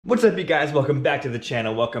What's up, you guys? Welcome back to the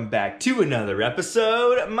channel. Welcome back to another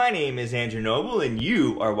episode. My name is Andrew Noble and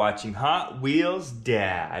you are watching Hot Wheels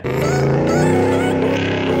Dad.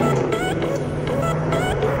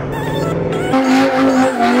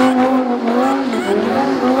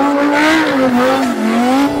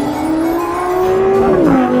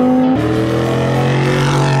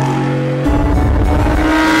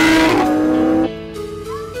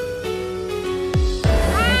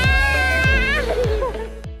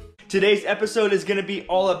 Today's episode is gonna be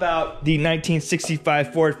all about the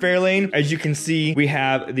 1965 Ford Fairlane. As you can see, we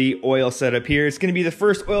have the oil setup here. It's gonna be the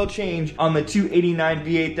first oil change on the 289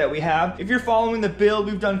 V8 that we have. If you're following the build,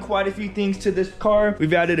 we've done quite a few things to this car.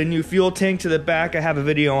 We've added a new fuel tank to the back. I have a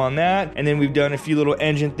video on that. And then we've done a few little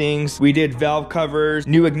engine things. We did valve covers,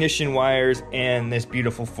 new ignition wires, and this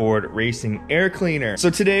beautiful Ford racing air cleaner. So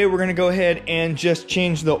today we're gonna go ahead and just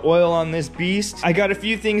change the oil on this beast. I got a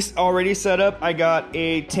few things already set up. I got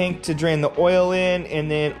a tank to drain the oil in,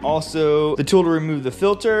 and then also the tool to remove the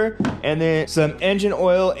filter, and then some engine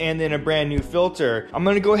oil, and then a brand new filter. I'm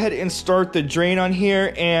gonna go ahead and start the drain on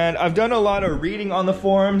here, and I've done a lot of reading on the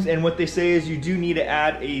forums, and what they say is you do need to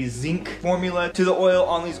add a zinc formula to the oil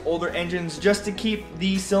on these older engines just to keep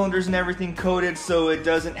the cylinders and everything coated so it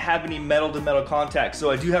doesn't have any metal to metal contact.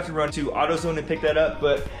 So I do have to run to AutoZone and pick that up,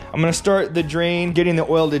 but I'm gonna start the drain, getting the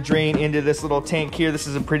oil to drain into this little tank here. This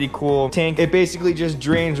is a pretty cool tank. It basically just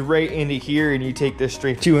drains right into here, and you take this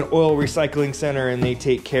straight to an oil recycling center and they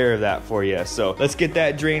take care of that for you. So let's get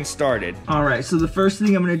that drain started. All right, so the first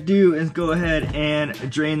thing I'm gonna do is go ahead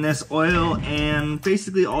and drain this oil, and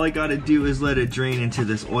basically all I gotta do is let it drain into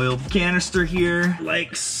this oil canister here,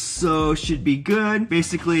 like so. Should be good.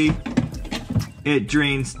 Basically, it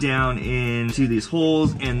drains down into these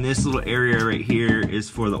holes, and this little area right here is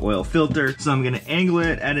for the oil filter. So I'm gonna angle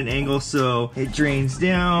it at an angle so it drains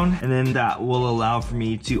down, and then that will allow for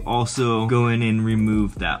me to also go in and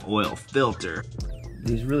remove that oil filter.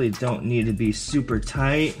 These really don't need to be super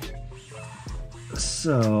tight,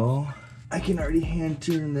 so I can already hand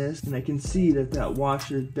turn this, and I can see that that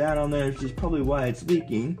washer is bad on there, which is probably why it's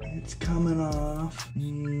leaking. It's coming off,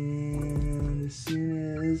 and as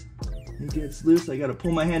soon as it gets loose, I gotta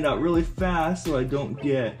pull my hand out really fast so I don't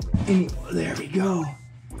get any. There we go.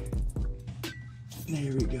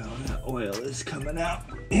 There we go. That oil is coming out,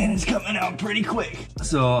 and it's coming out pretty quick.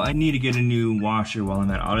 So I need to get a new washer while I'm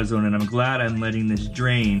at AutoZone, and I'm glad I'm letting this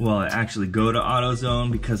drain while I actually go to AutoZone,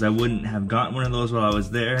 because I wouldn't have gotten one of those while I was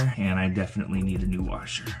there, and I definitely need a new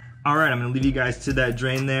washer. All right, I'm gonna leave you guys to that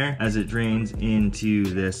drain there as it drains into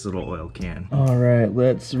this little oil can. All right,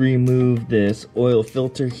 let's remove this oil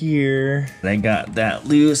filter here. I got that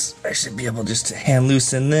loose. I should be able just to hand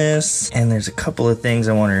loosen this. And there's a couple of things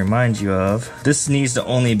I wanna remind you of. This needs to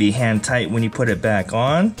only be hand tight when you put it back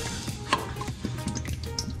on.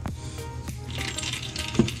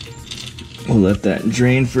 We'll let that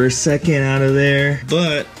drain for a second out of there,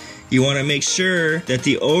 but you want to make sure that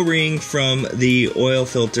the O-ring from the oil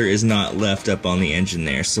filter is not left up on the engine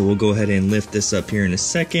there. So we'll go ahead and lift this up here in a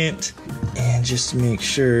second and just make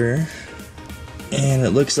sure. And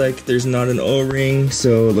it looks like there's not an O-ring,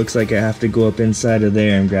 so it looks like I have to go up inside of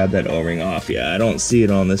there and grab that O-ring off. Yeah, I don't see it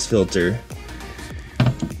on this filter,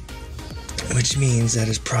 which means that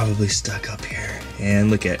it's probably stuck up here. And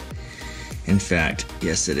look at, in fact,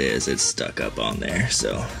 yes it is, it's stuck up on there.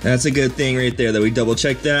 So that's a good thing right there that we double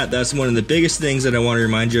checked that. That's one of the biggest things that I want to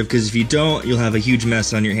remind you of, because if you don't, you'll have a huge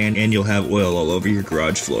mess on your hand and you'll have oil all over your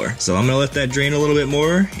garage floor. So I'm gonna let that drain a little bit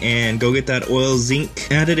more and go get that oil zinc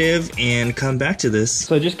additive and come back to this.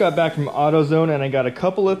 So I just got back from AutoZone and I got a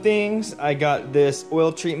couple of things. I got this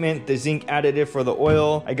oil treatment, the zinc additive for the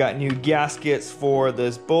oil. I got new gaskets for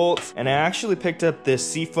this bolt, and I actually picked up this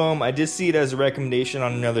seafoam. I did see it as a recommendation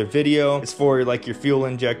on another video. It's for like your fuel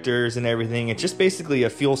injectors and everything. It's just basically a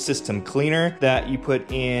fuel system cleaner that you put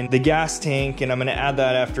in the gas tank, and I'm gonna add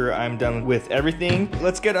that after I'm done with everything.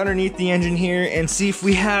 Let's get underneath the engine here and see if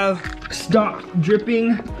we have stopped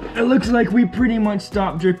dripping. It looks like we pretty much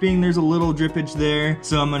stopped dripping. There's a little drippage there.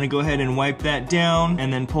 So I'm gonna go ahead and wipe that down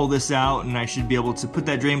and then pull this out, and I should be able to put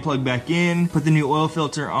that drain plug back in, put the new oil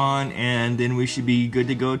filter on, and then we should be good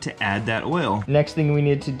to go to add that oil. Next thing we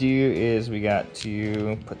need to do is we got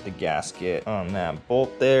to put the gasket on that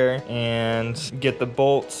bolt there and get the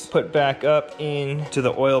bolts put back up into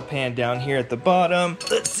the oil pan down here at the bottom.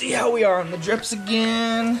 Let's see how we are on the drips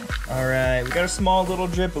again. All right, we got a small little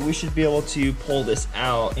drip, but we should be able to pull this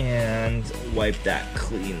out and wipe that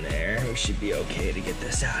clean there. We should be okay to get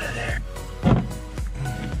this out of there.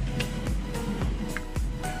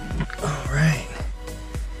 All right,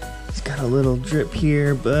 it's got a little drip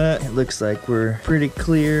here, but it looks like we're pretty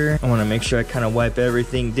clear. I wanna make sure I kind of wipe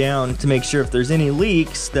everything down to make sure if there's any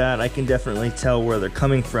leaks that I can definitely tell where they're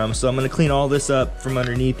coming from. So I'm gonna clean all this up from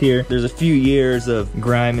underneath here. There's a few years of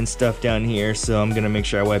grime and stuff down here, so I'm gonna make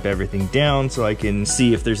sure I wipe everything down so I can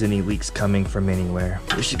see if there's any leaks coming from anywhere.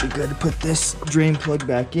 It should be good to put this drain plug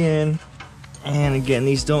back in. And again,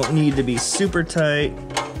 these don't need to be super tight.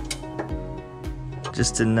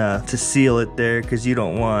 Just enough to seal it there, because you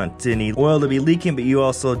don't want any oil to be leaking, but you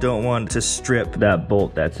also don't want to strip that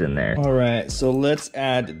bolt that's in there. All right, so let's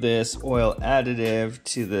add this oil additive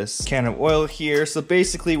to this can of oil here. So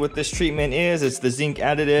basically what this treatment is, it's the zinc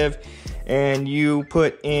additive, and you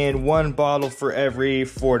put in 1 bottle for every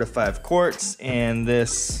 4 to 5 quarts, and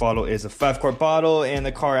this bottle is a 5-quart bottle, and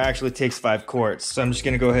the car actually takes 5 quarts. So I'm just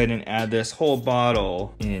gonna go ahead and add this whole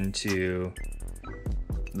bottle into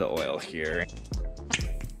the oil here.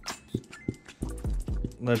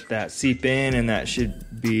 Let that seep in, and that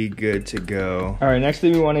should be good to go. All right, next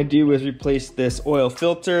thing we want to do is replace this oil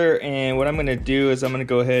filter, and what I'm going to do is I'm going to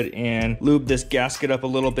go ahead and lube this gasket up a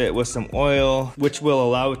little bit with some oil, which will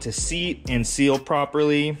allow it to seat and seal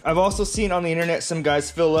properly. I've also seen on the internet some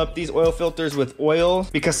guys fill up these oil filters with oil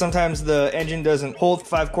because sometimes the engine doesn't hold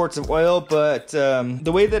 5 quarts of oil, but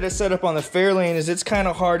the way that it's set up on the Fairlane is it's kind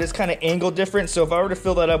of hard, it's kind of angle different, so if I were to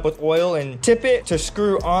fill that up with oil and tip it to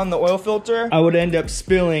screw on the oil filter, I would end up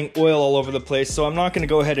spilling oil all over the place. So I'm not going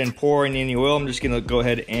to go ahead and pour in any oil. I'm just going to go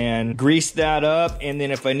ahead and grease that up, and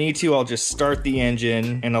then if I need to, I'll just start the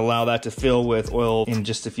engine and allow that to fill with oil in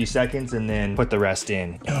just a few seconds, and then put the rest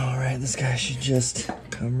in. All right, this guy should just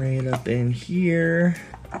come right up in here.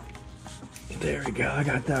 There we go, I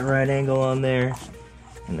got that right angle on there,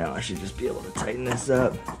 and now I should just be able to tighten this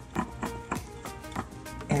up.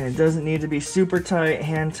 And it doesn't need to be super tight,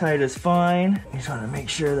 hand tight is fine. You just want to make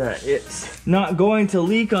sure that it's not going to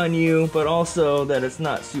leak on you, but also that it's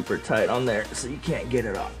not super tight on there so you can't get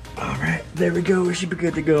it off. All right, there we go, we should be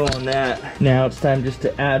good to go on that. Now it's time just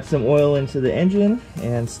to add some oil into the engine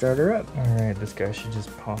and start her up. All right, this guy should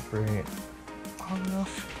just pop right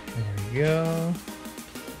off. There we go.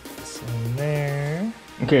 Some there.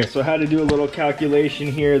 Okay, so how to do a little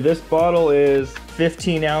calculation here. This bottle is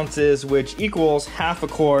 15 ounces, which equals half a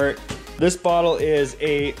quart. This bottle is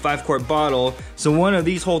a 5-quart bottle, so one of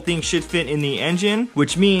these whole things should fit in the engine,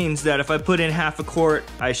 which means that if I put in half a quart,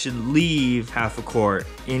 I should leave half a quart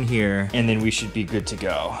in here, and then we should be good to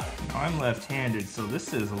go. I'm left-handed, so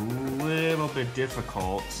this is a little bit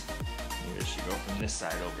difficult. Maybe I should go from this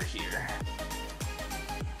side over here.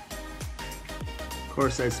 Of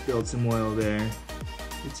course I spilled some oil there.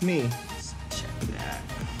 It's me. Let's check that.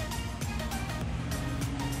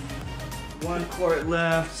 1 quart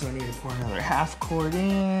left, so I need to pour another half quart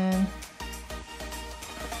in.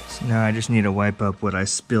 So now I just need to wipe up what I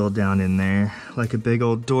spilled down in there like a big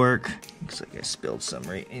old dork. Looks like I spilled some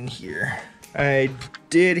right in here. I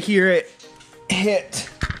did hear it hit.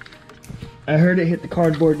 I heard it hit the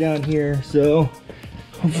cardboard down here, so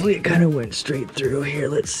hopefully it kind of went straight through here.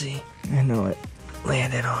 Let's see. I know it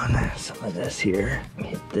landed on some of this here.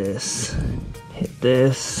 Hit this, hit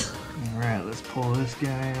this. All right, let's pull this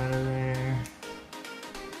guy out of there.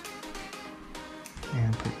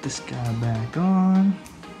 And put this guy back on.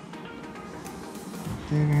 Right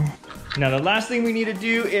there. Now the last thing we need to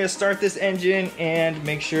do is start this engine and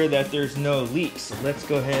make sure that there's no leaks. So let's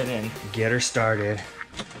go ahead and get her started.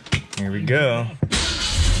 Here we go.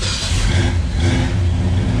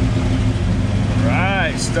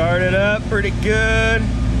 Alright, started up pretty good.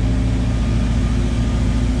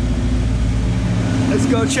 Let's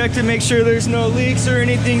go check to make sure there's no leaks or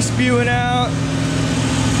anything spewing out.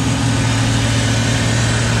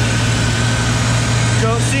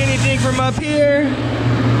 Don't see anything from up here.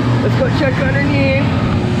 Let's go check underneath.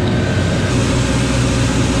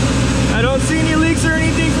 I don't see any leaks or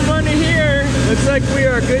anything from under here. Looks like we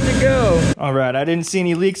are good to go. All right, I didn't see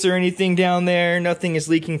any leaks or anything down there. Nothing is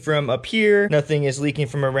leaking from up here. Nothing is leaking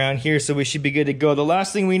from around here, so we should be good to go. The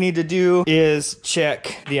last thing we need to do is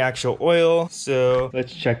check the actual oil. So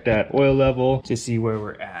let's check that oil level to see where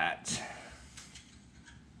we're at.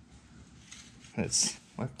 Let's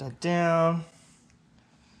wipe that down.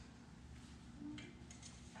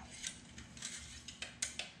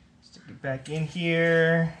 Stick it back in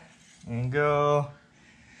here and go.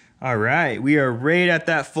 All right, we are right at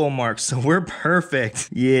that full mark, so we're perfect.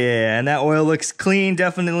 Yeah, and that oil looks clean,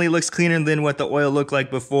 definitely looks cleaner than what the oil looked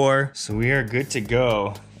like before. So we are good to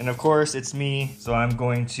go. And of course, it's me, so I'm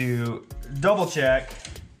going to double check,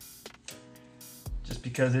 just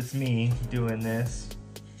because it's me doing this.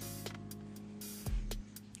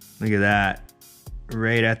 Look at that.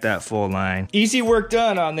 right at that full line. Easy work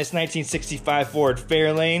done on this 1965 Ford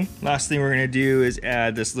Fairlane. Last thing we're gonna do is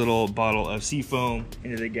add this little bottle of seafoam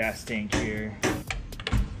into the gas tank here.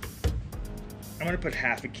 I'm gonna put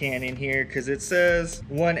half a can in here because it says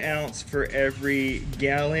 1 ounce for every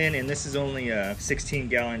gallon, and this is only a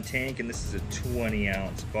 16-gallon tank, and this is a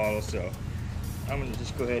 20-ounce bottle, so I'm gonna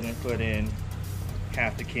just go ahead and put in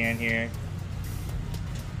half the can here.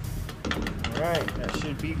 All right, that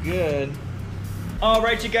should be good. All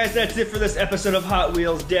right, you guys, that's it for this episode of Hot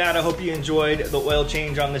Wheels Dad. I hope you enjoyed the oil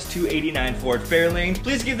change on this 289 Ford Fairlane.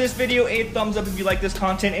 Please give this video a thumbs up if you like this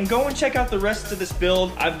content, and go and check out the rest of this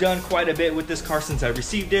build. I've done quite a bit with this car since I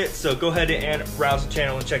received it, so go ahead and browse the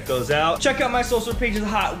channel and check those out. Check out my social pages,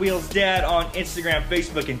 Hot Wheels Dad, on Instagram,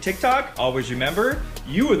 Facebook, and TikTok. Always remember,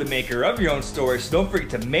 you are the maker of your own story, so don't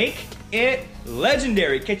forget to make it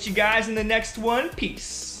legendary. Catch you guys in the next one.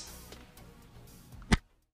 Peace.